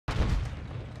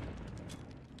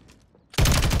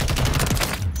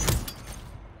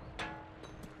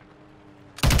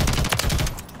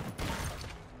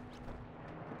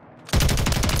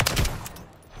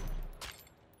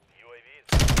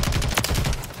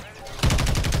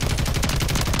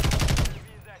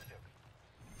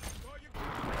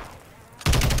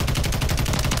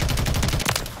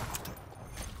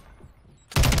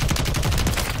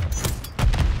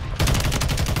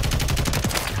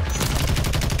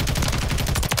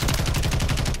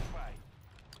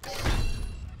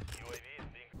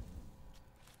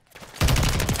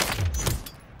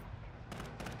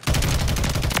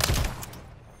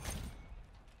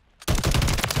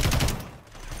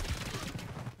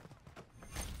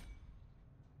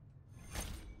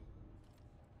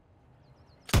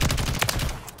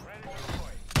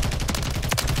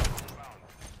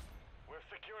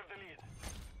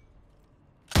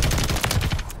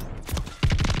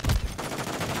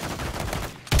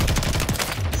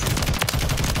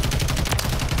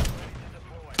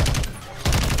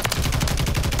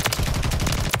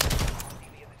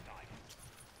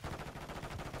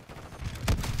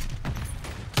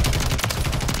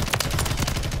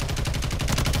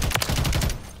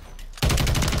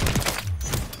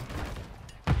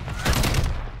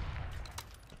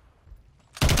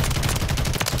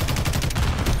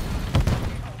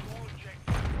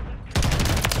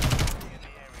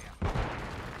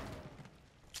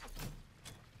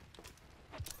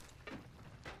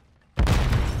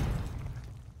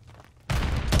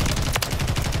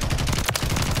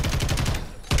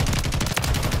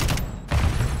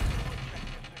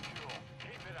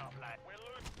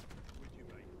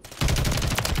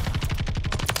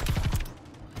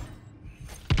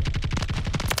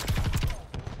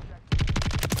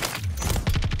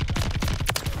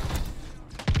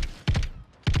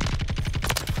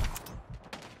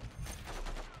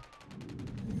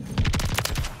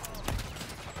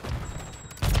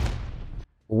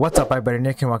What's up everybody,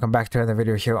 Nick, and welcome back to another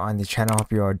video here on the channel.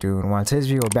 Hope you are doing well. Today's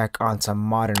video, we're back on some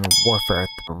Modern Warfare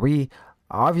 3,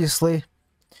 obviously.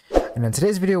 And in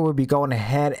today's video, we'll be going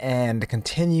ahead and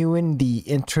continuing the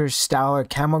Interstellar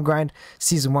Camo Grind.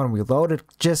 Season 1 Reloaded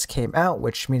just came out,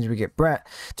 which means we get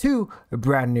two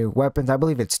brand new weapons. I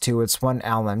believe it's two. It's one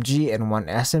LMG and one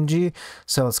SMG.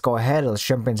 So let's go ahead, let's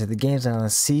jump into the games and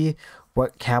let's see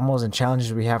what camos and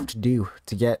challenges we have to do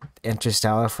to get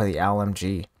Interstellar for the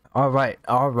LMG. Alright.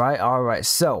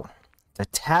 So, the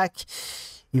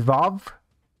TAQ EVOLVE?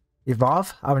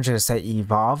 I'm just gonna say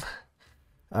EVOLVE.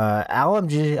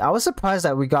 LMG. I was surprised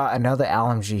that we got another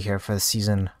LMG here for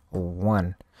season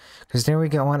 1. Because then we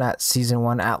got one at season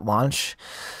 1 at launch.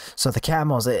 So the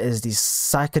camos, it is the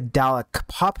psychedelic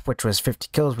pop, which was 50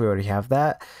 kills. We already have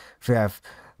that. We have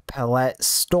Pellet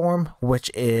Storm,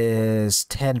 which is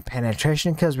 10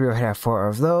 penetration kills. We already have 4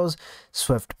 of those.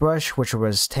 Swift Brush, which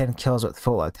was 10 kills with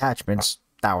full attachments.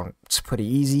 That one's pretty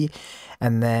easy.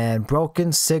 And then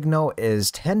Broken Signal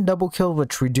is 10 double kills,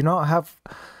 which we do not have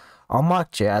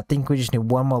unlocked yet. I think we just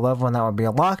need one more level and that would be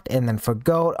unlocked. And then for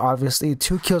Gold, obviously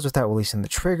 2 kills without releasing the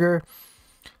trigger.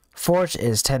 Forge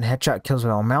is 10 headshot kills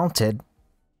while mounted.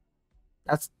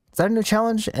 Is that a new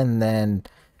challenge? And then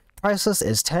Priceless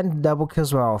is 10 double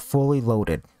kills while fully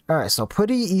loaded. Alright, so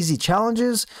pretty easy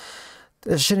challenges.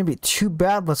 This shouldn't be too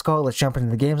bad. Let's go, let's jump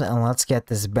into the games and let's get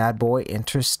this bad boy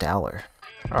Interstellar.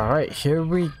 Alright, here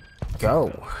we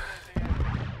go.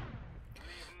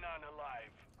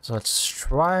 So let's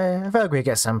try. I feel like we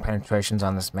get some penetrations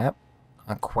on this map.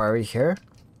 A quarry here.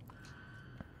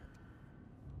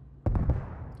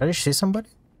 Did you see somebody?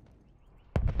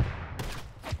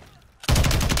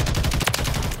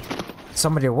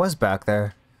 Somebody was back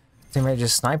there. Teammate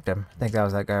just sniped him. I think that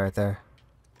was that guy right there.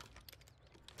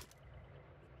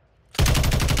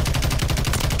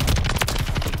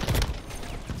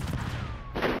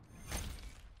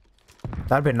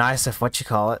 That'd be nice if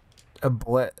a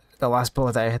bullet. The last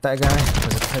bullet that I hit that guy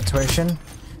was a penetration.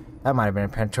 That might have been a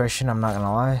penetration, I'm not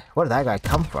gonna lie. Where did that guy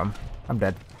come from? I'm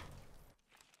dead.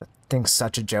 That thing's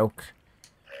such a joke.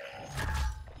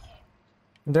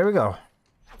 There we go.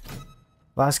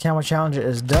 Last camo challenge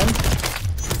is done.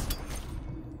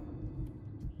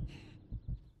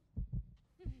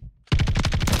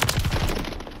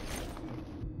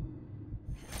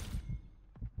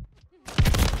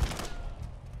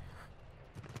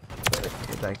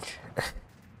 Like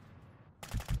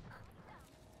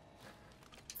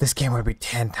this game would be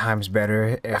 10 times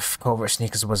better if Covert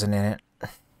Sneakers wasn't in it.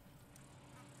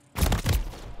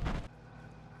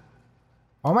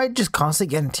 Why am I just constantly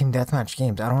getting team deathmatch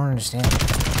games? I don't understand.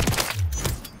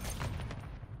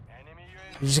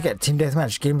 You just get team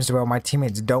deathmatch games where my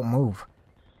teammates don't move.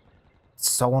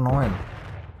 It's so annoying.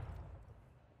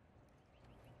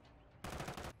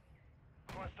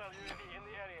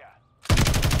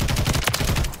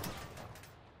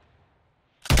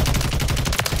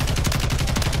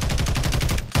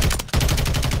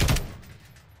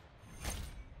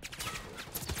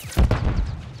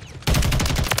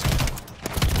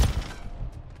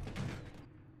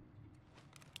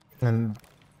 And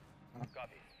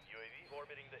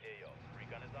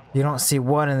you don't see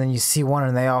one and then you see one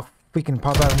and they all freaking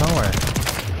pop out of nowhere.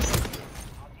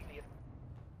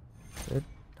 Good.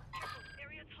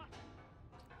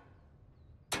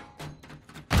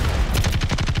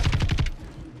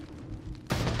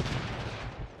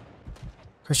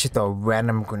 Cause she throw a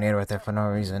random grenade right there for no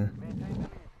reason.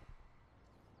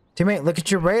 Teammate, look at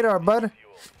your radar, bud.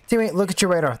 Teammate, look at your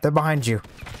radar. They're behind you.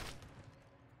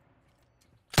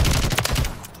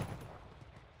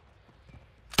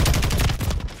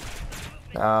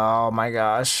 Oh my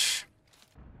gosh.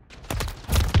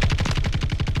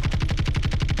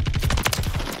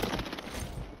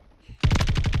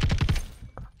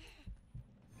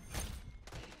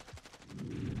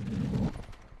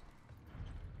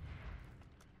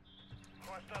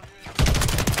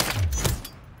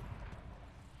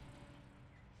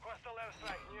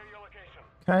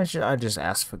 I just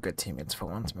ask for good teammates for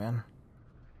once, man.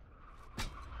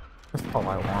 That's all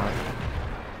I want.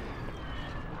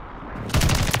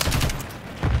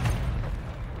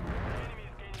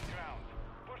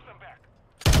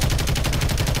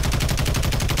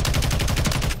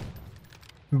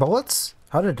 Bullets?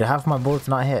 How did half my bullets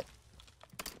not hit?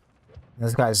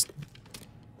 This guy's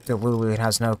delulu and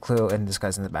has no clue, and this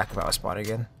guy's in the back of our spot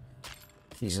again.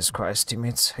 Jesus Christ,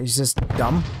 teammates. He's just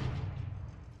dumb.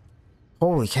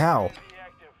 Holy cow.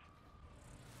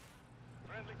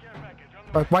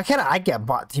 Like, why can't I get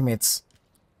bot teammates?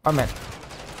 I meant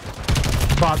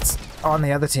bots on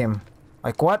the other team.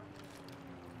 Like, what?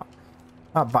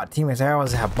 Not bot teammates. I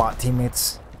always have bot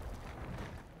teammates.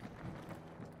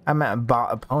 I meant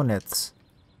bot opponents.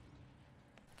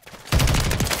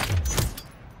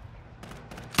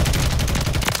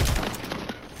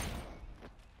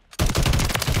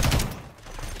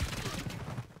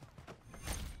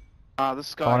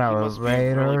 This guy, he must be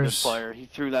a really good player. He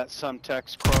threw that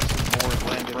𝗠𝗘𝗗𝗧𝗔 across the board,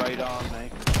 landed right on me.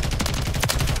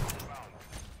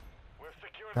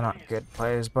 They're not good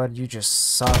players, bud. You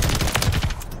just suck.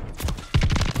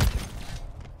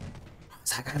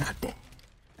 Is that guy not dead?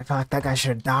 I feel like that guy should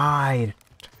have died.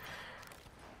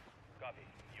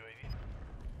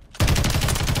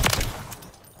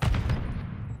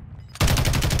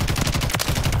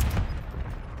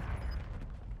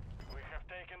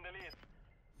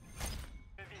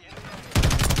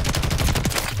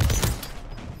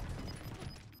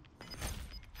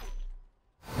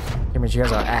 Damn it, you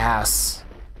guys are ass.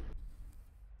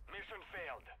 Mission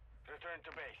failed. Return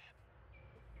to base.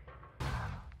 I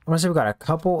want to say we got a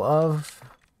couple of...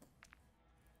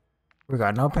 We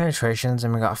got no penetrations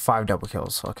and we got 5 double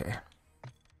kills. Okay.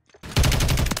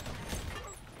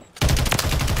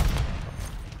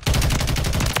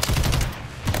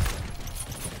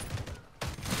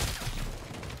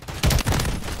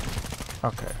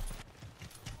 Okay.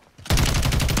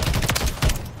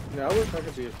 Yeah, I wish I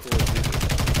could be a cool dude.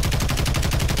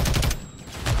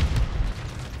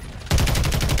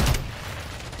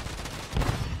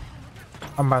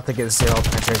 I'm about to get 0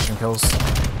 penetration kills.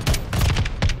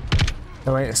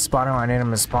 The way it's spawning when I need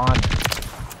him to spawn.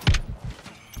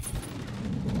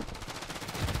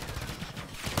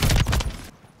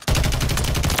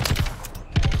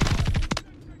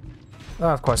 Oh,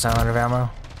 of course I'm out of ammo.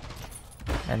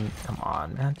 And come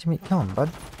on, man. Teammate, kill him, bud.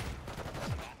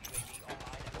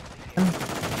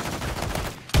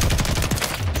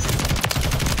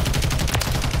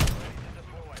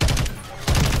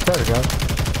 There we go.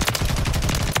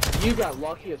 You got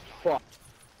lucky as fuck.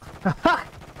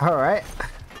 Alright.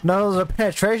 None of those are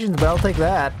penetrations, but I'll take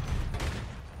that.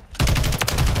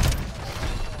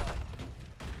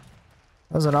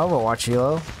 That was an Overwatch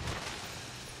elo.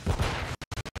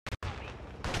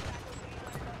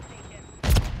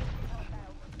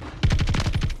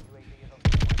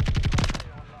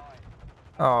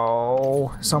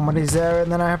 Oh, somebody's there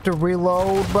and then I have to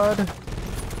reload, bud.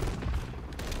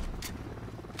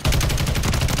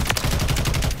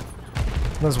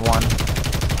 There's one.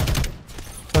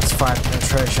 That's 5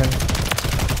 penetration.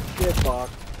 Get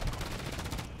fucked.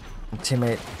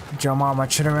 Teammate, 𝗠𝗘𝗗𝗜𝗔,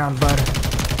 turn around, bud.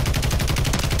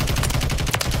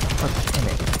 Oh,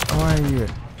 teammate, why are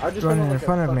you running in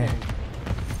front of me?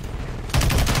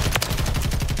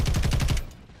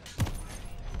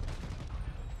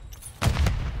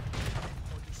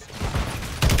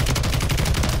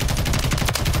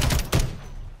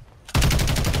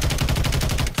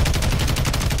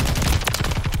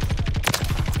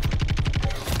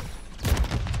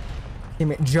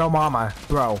 Teammate, 𝗠𝗘𝗗𝗜𝗔,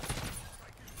 bro.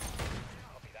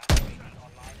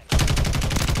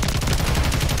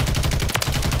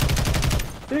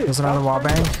 Dude, There's another wall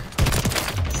bang.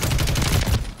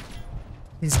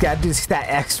 He's got dude, that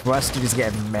X Rust dude is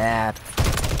getting mad.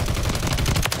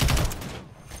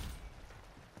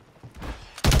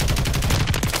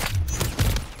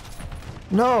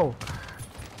 No!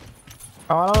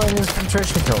 Oh, I don't need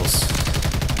penetration kills.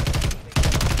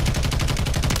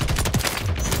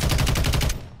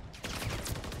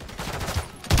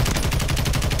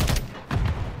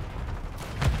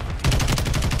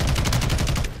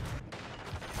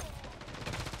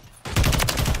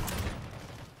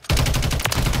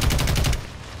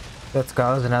 Let's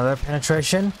go. There's another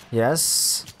penetration.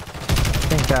 Yes. I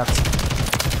think that's...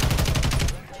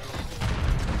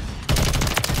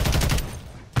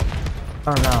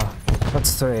 Oh no.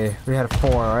 That's 3. We had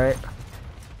 4, right?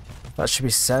 That should be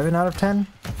 7 out of 10.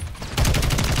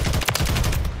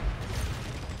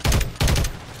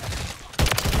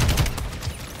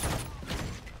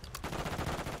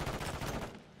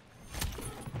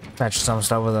 Fetch some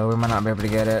stuff though. We might not be able to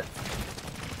get it.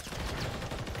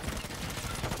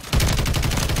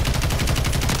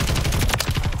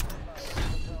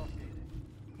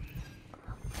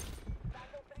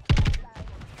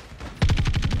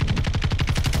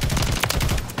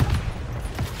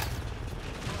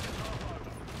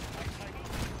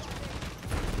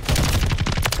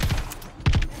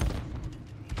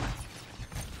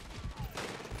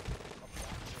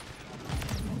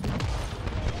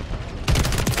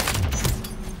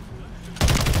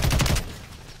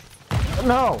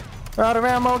 No! We're out of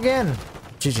ammo again!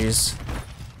 GG's.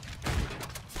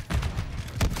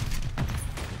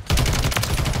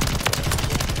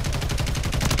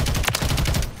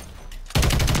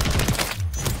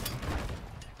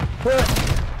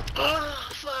 Oh,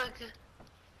 fuck.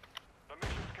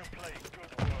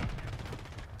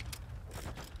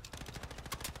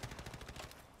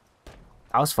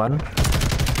 That was fun.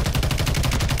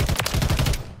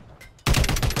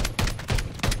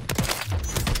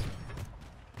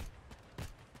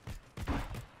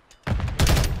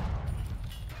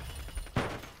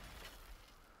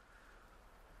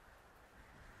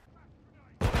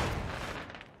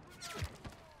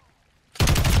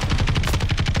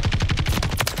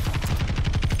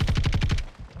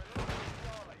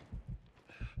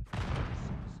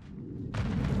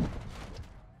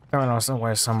 I don't know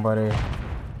somewhere somebody.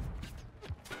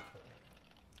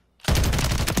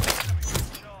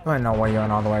 I don't know why you're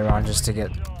going all the way around just to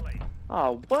get.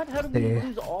 Oh, what? How did we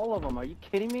lose all of them? Are you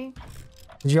kidding me?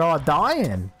 You're all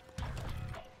dying.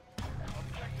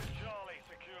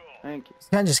 Thank you. You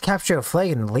can't just capture a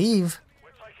flag and leave.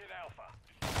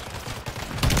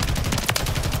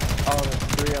 Oh, there's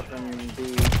 3 of them in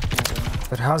B.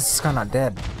 But how's this guy not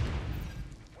dead?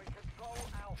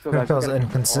 It feels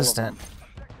inconsistent.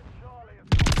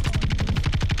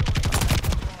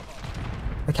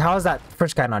 Like, how is that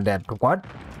first guy not dead? What?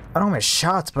 I don't miss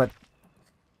shots, but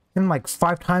him like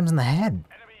 5 times in the head.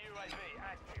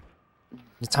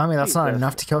 You tell me that's not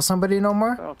enough to kill somebody no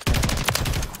more? Okay.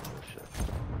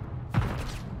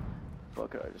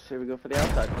 Fuck it, just say we go for the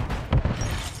outside.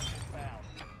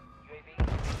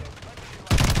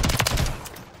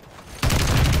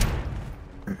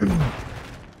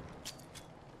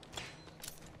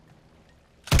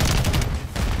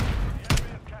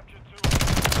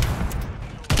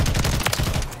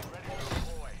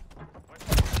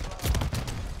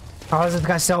 How is this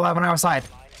guy still alive on our side?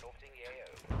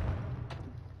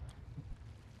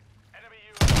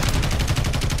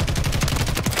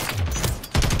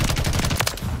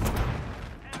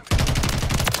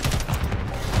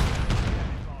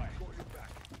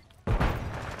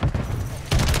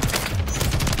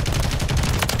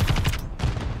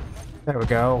 There we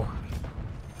go.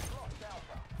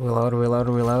 Reload, reload,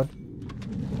 reload.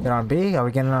 Get on B? Are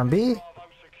we getting on B?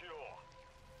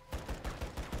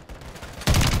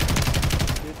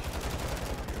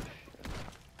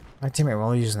 My teammate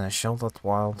while using that shield, that's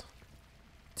wild.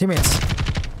 Teammates!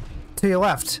 To your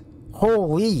left!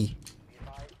 Holy!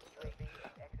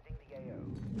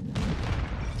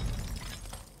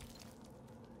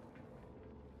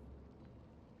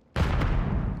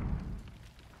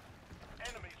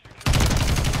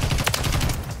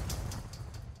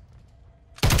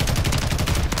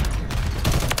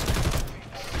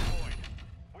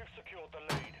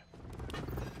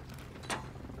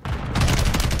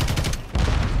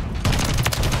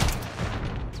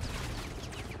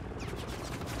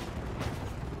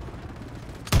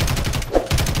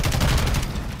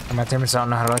 My teammates don't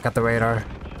know how to look at the radar.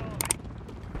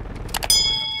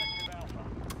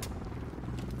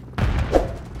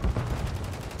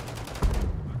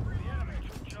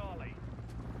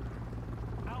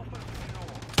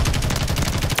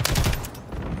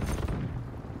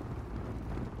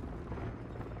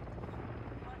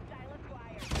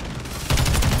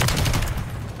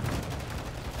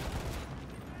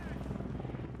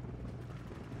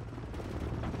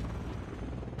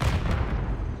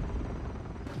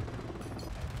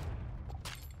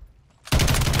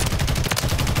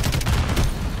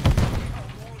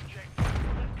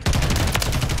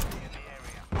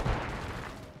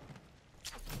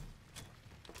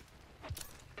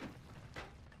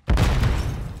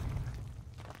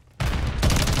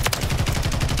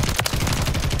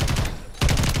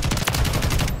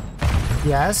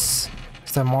 Yes.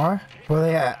 Is there more? Where are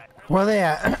they at? Where are they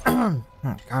at? Oh,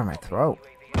 God, my throat.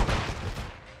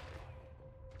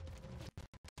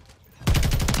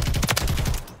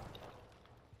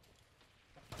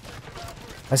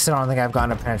 I still don't think I've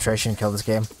gotten a penetration kill this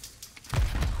game.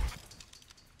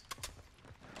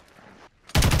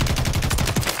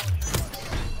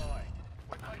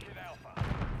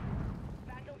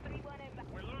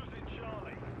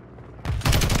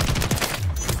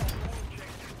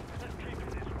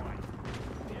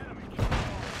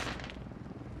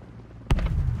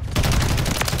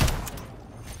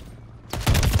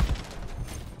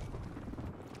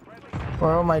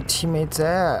 Where are my teammates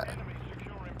at?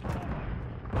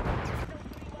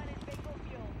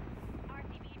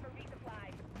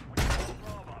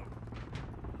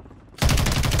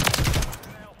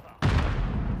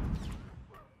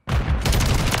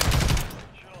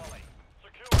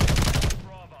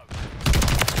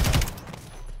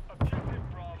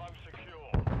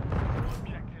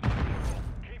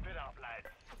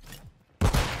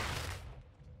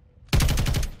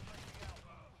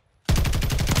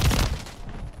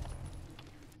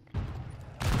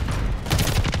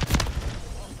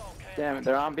 Damn it,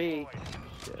 they're on B.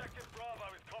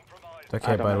 It's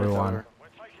okay, but we won.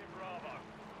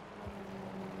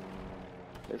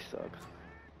 They suck.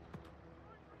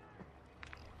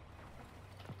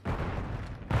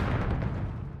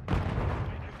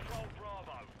 Control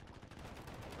Bravo.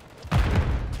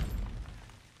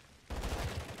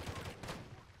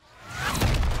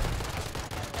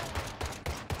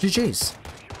 GG's.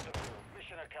 Beautiful.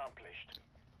 Mission accomplished.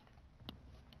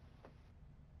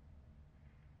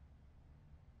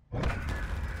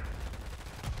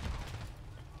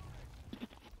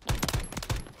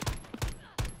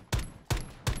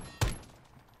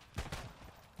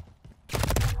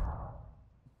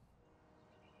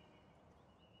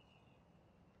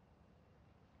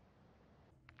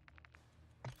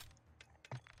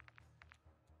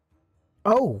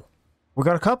 Oh, we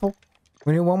got a couple.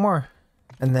 We need one more.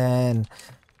 And then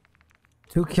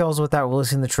 2 kills without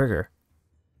releasing the trigger.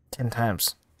 10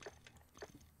 times.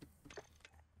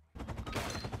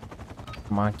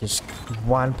 Come on, just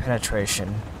 1 penetration.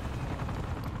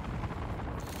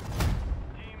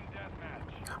 Team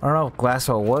deathmatch. I don't know if glass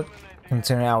will work,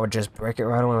 considering I would just break it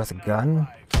right away with a gun,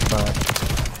 but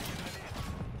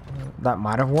that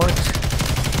might have worked.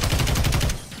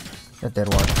 It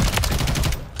did work.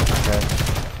 Okay.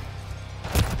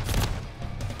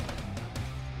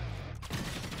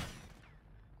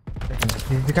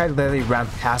 The guy literally ran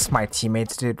past my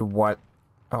teammates, dude. What?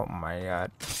 Oh my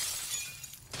god.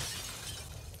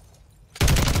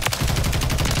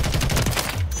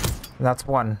 That's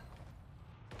 1.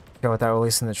 Go without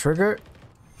releasing the trigger.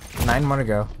 9 more to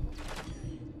go.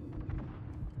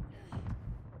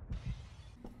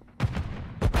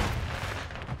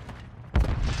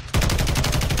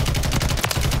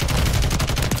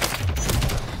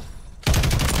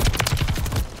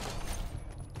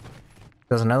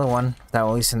 There's another one without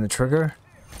releasing the trigger.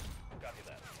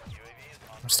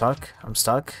 I'm stuck. I'm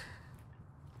stuck.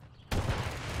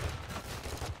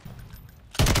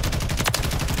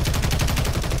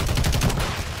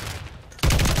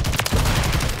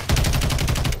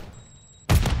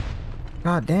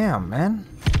 God damn, man.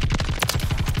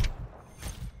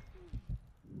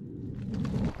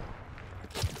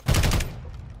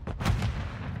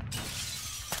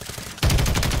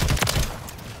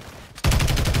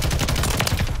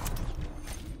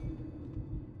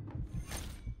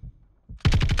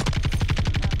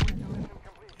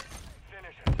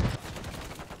 Finish it.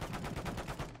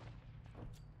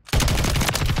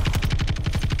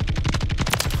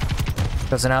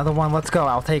 There's another one. Let's go.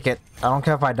 I'll take it. I don't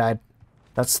care if I died.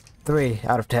 That's 3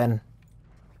 out of 10.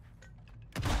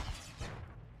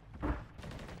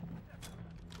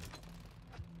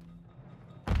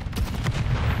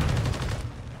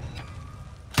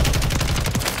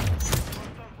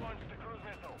 Hostiles launched the cruise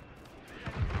missile.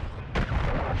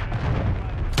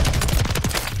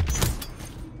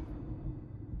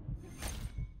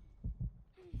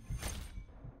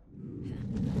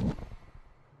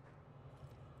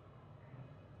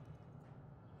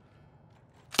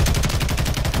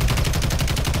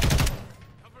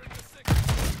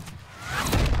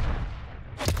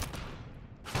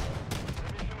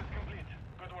 The mission is complete.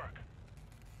 Good work.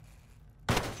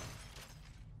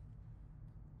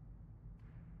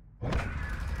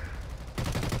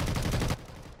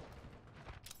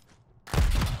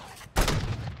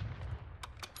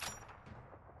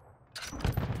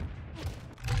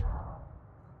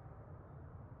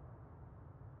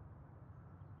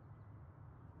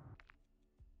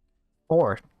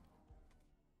 Four.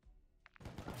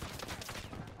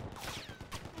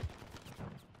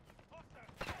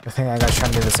 I think that guy's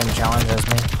trying to do the same challenge as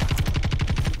me.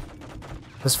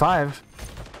 There's 5.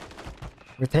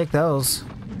 We take those.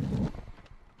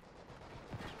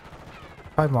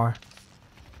 5 more.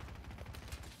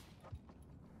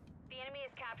 The enemy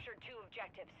has captured 2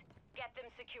 objectives. Get them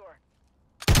secure.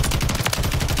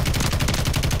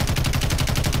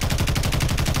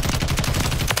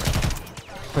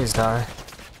 Please die.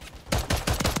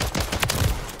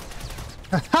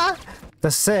 The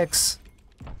 6.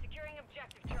 Securing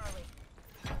objective Charlie.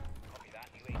 Copy that.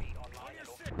 UAV online and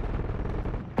off.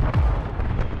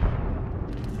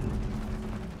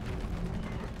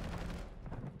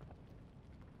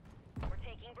 We're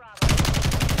taking Bravo.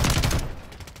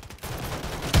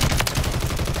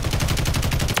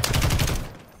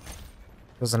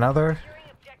 There's another. Securing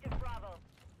objective Bravo.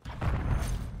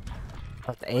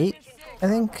 That's 8, I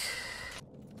think.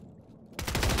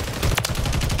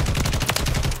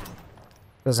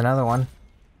 There's another one.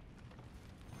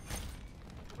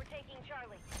 We're taking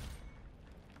Charlie.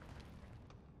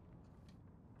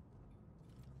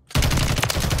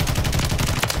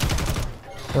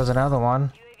 There's another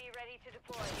one. UAV ready to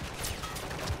deploy.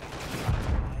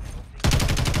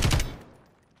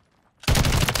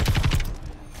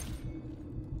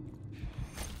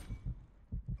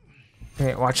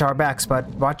 Okay, watch our backs,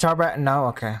 bud. Watch our back. No,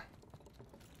 okay.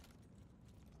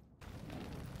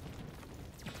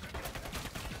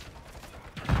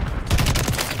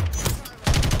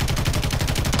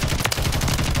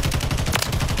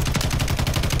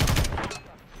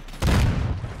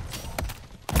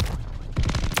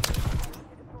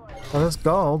 Well, that's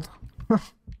gold.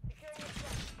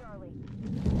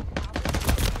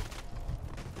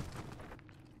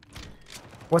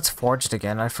 What's forged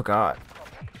again? I forgot.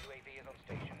 UAV is on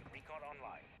station. Recon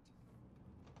online.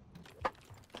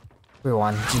 We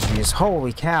won. GG's.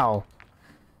 Holy cow.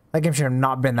 That game should have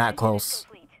not been that close.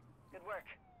 Good work.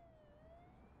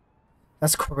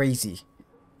 That's crazy.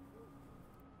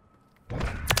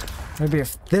 Maybe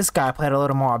if this guy played a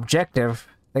little more objective,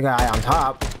 the guy on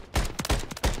top.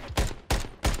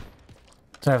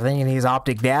 So I'm thinking he's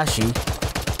optic dashy.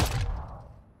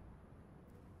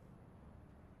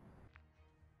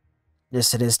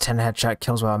 Yes, it is 10 headshot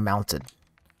kills while mounted.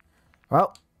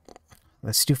 Well,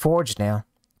 let's do forge now.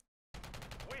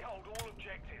 We hold all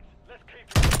objectives. Let's keep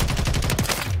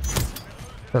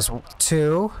it. There's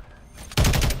 2.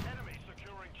 Enemy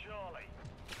securing Charlie.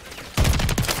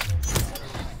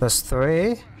 There's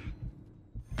 3.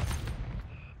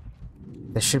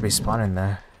 They should be spawning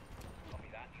there.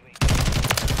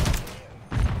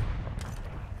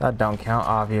 That don't count,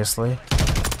 obviously.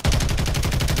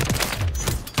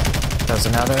 There's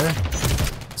another.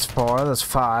 There's 4. There's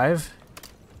 5.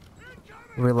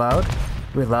 Reload.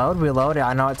 Reload. Reload.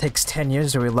 I know it takes 10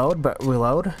 years to reload, but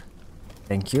reload.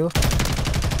 Thank you.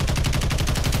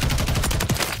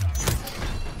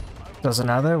 There's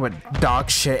another with dog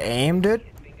shit aim, dude.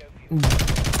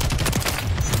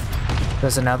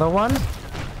 There's another one.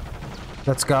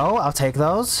 Let's go. I'll take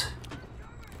those.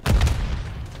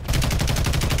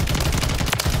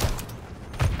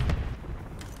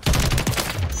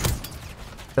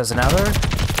 There's another.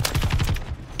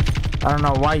 I don't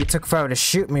know why you took forever to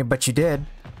shoot me, but you did.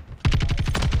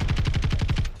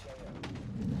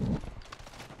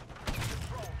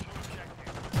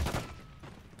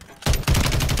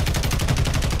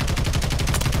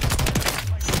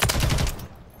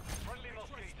 Friendly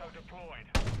mosquito deployed.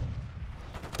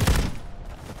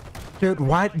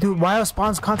 Dude, why are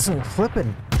spawns constantly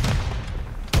flipping?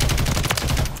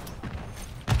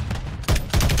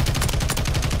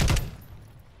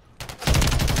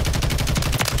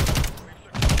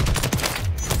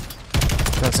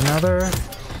 There's another.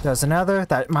 There's another.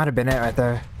 That might have been it right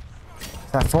there.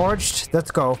 Is that forged? Let's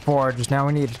go, forged. Now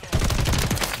we need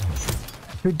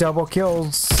 2 double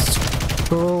kills.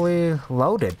 Fully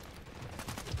loaded.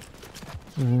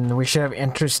 We should have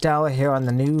Interstellar here on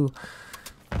the new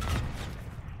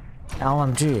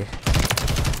LMG.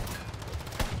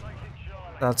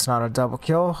 That's not a double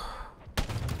kill.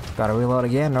 Gotta reload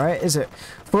again, right? Is it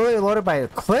fully loaded by a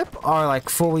clip or like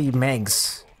fully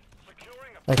megs?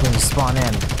 Like when you spawn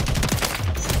in.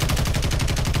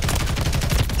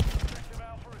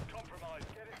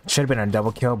 Should have been a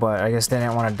double kill, but I guess they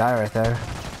didn't want to die right there.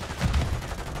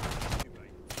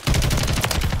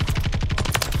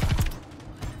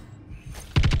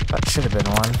 That should have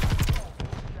been one.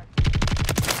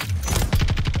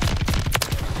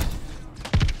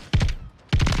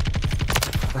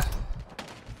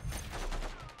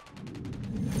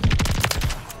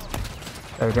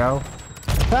 There we go.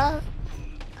 Ah!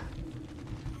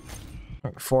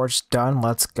 Forge done.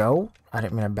 Let's go. I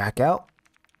didn't mean to back out.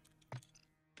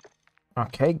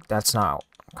 Okay, that's not.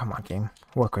 Come on, game.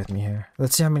 Work with me here.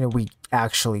 Let's see how many we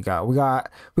actually got. We got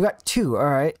 2. All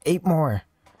right, 8 more.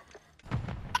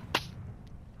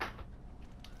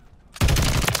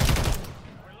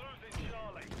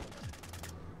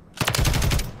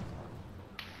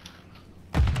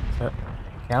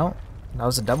 Count. That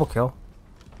was a double kill.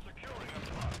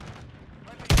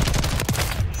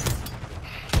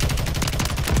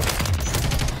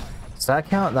 Does that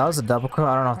count? That was a double kill.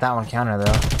 I don't know if that one counted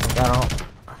though. Like, I don't.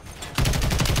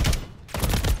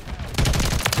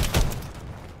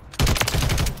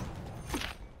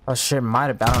 Oh shit, might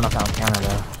have. I don't know if that one counted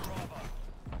though.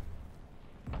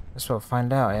 Guess we'll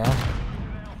find out, yeah.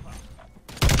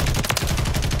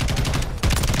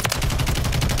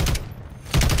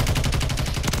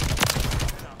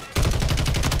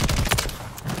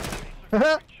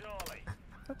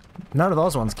 None of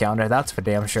those ones counted. That's for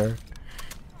damn sure.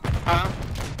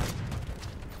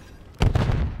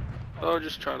 Oh,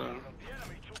 just try to.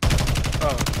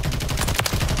 Oh.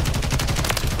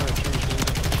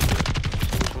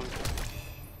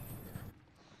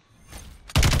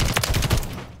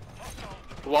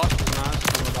 Watch the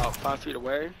mask from about 5 feet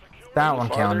away. That one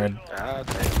counted. God,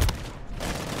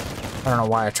 I don't know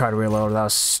why I tried to reload. That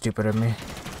was stupid of me.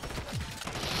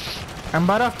 I'm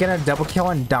about off getting a double kill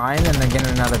and dying and then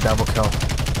getting another double kill.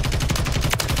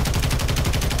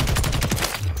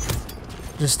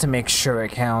 Just to make sure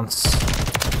it counts.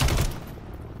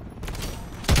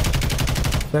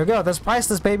 There we go, that's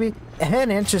priceless, baby.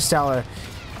 And Interstellar.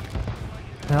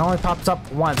 It only pops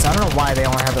up once. I don't know why they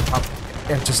only have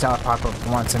the Interstellar pop up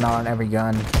once and not on every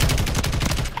gun. I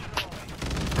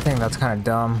think that's kind of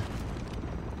dumb.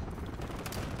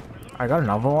 I got an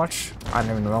Overwatch? I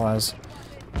didn't even realize.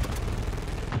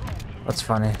 That's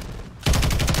funny.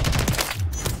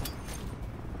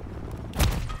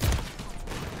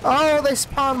 Oh, they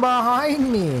spawned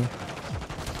behind me!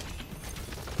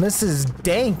 This is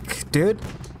dank, dude.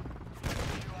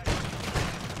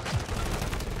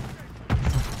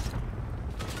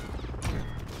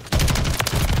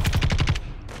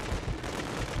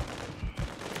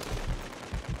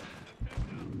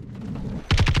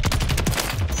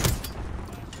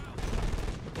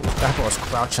 That was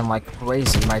crouching like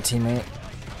crazy, my teammate.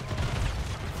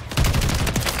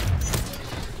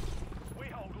 We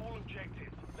hold all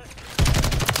objectives.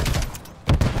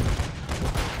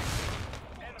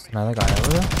 There's another guy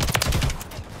over there.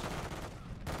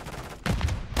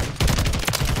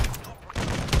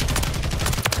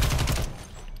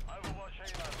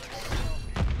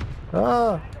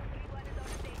 Oh.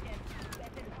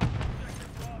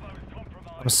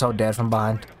 I'm so dead from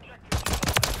behind.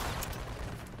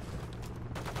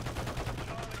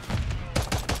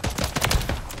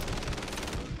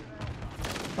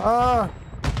 Ah!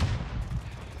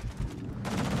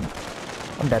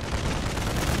 I'm dead.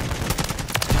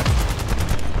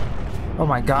 Oh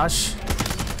my gosh.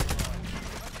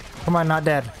 Come on, not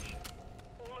dead.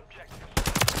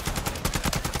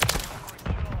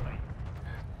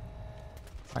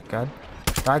 My god.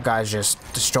 That guy's just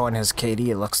destroying his KD,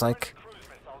 it looks like.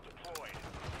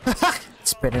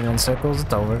 Spinning in circles,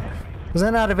 it's over. Was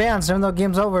that not advanced? Even though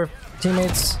game's over,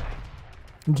 teammates.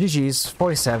 GG's,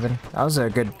 47. That was a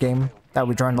good game that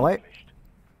we joined late.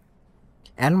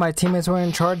 And my teammates were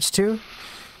in charge too.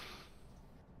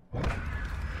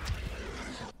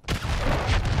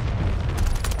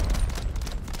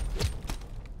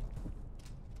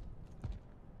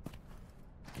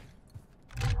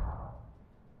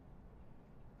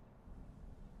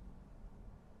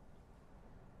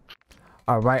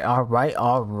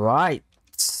 Alright.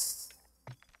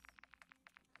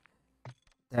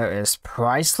 There is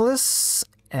Priceless,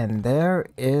 and there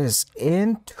is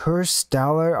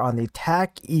Interstellar on the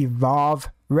TAQ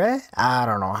EVOLVERE. I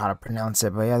don't know how to pronounce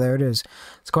it, but yeah, there it is.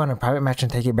 Let's go on a private match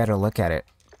and take a better look at it.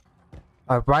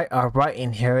 Alright,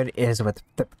 and here it is with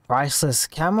the Priceless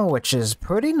camo, which is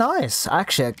pretty nice.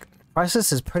 Actually,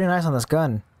 Priceless is pretty nice on this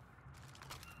gun.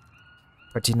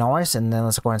 Pretty nice, and then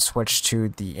let's go and switch to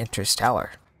the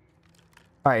Interstellar.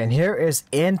 Alright, and here is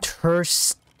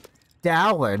Interstellar.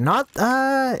 Not,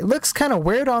 it looks kind of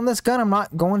weird on this gun, I'm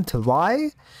not going to lie.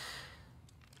 I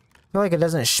feel like it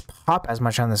doesn't pop as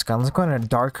much on this gun. Let's go in a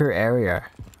darker area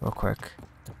real quick.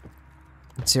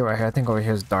 Let's see right here. I think over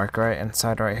here is dark, right?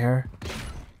 Inside right here.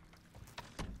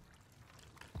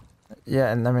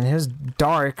 Yeah, and I mean, here's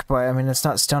dark, but I mean, it's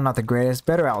still not the greatest.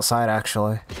 Better outside,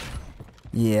 actually.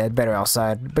 Yeah, better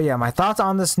outside. But yeah, my thoughts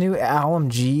on this new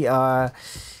LMG,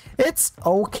 it's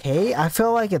okay. I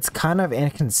feel like it's kind of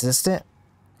inconsistent.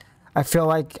 I feel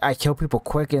like I kill people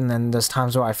quick, and then there's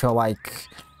times where I feel like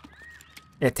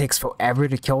it takes forever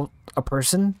to kill a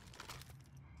person.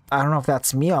 I don't know if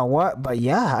that's me or what, but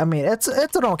yeah, I mean, it's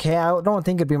an okay. I don't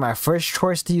think it'd be my first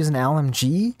choice to use an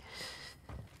LMG.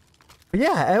 But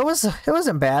yeah, it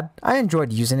wasn't bad. I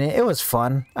enjoyed using it. It was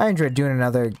fun. I enjoyed doing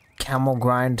another camel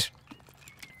grind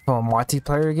for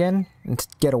multiplayer again and to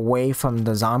get away from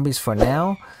the zombies for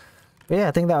now. But yeah,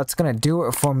 I think that's gonna do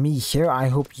it for me here. I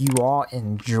hope you all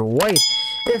enjoyed.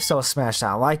 If so, smash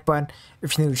that like button.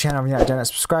 If you're new to the channel and you're not done,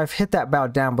 subscribe. Hit that bell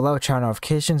down below, channel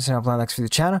notifications, and I'll upload next to the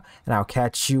channel. And I'll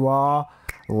catch you all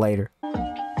later.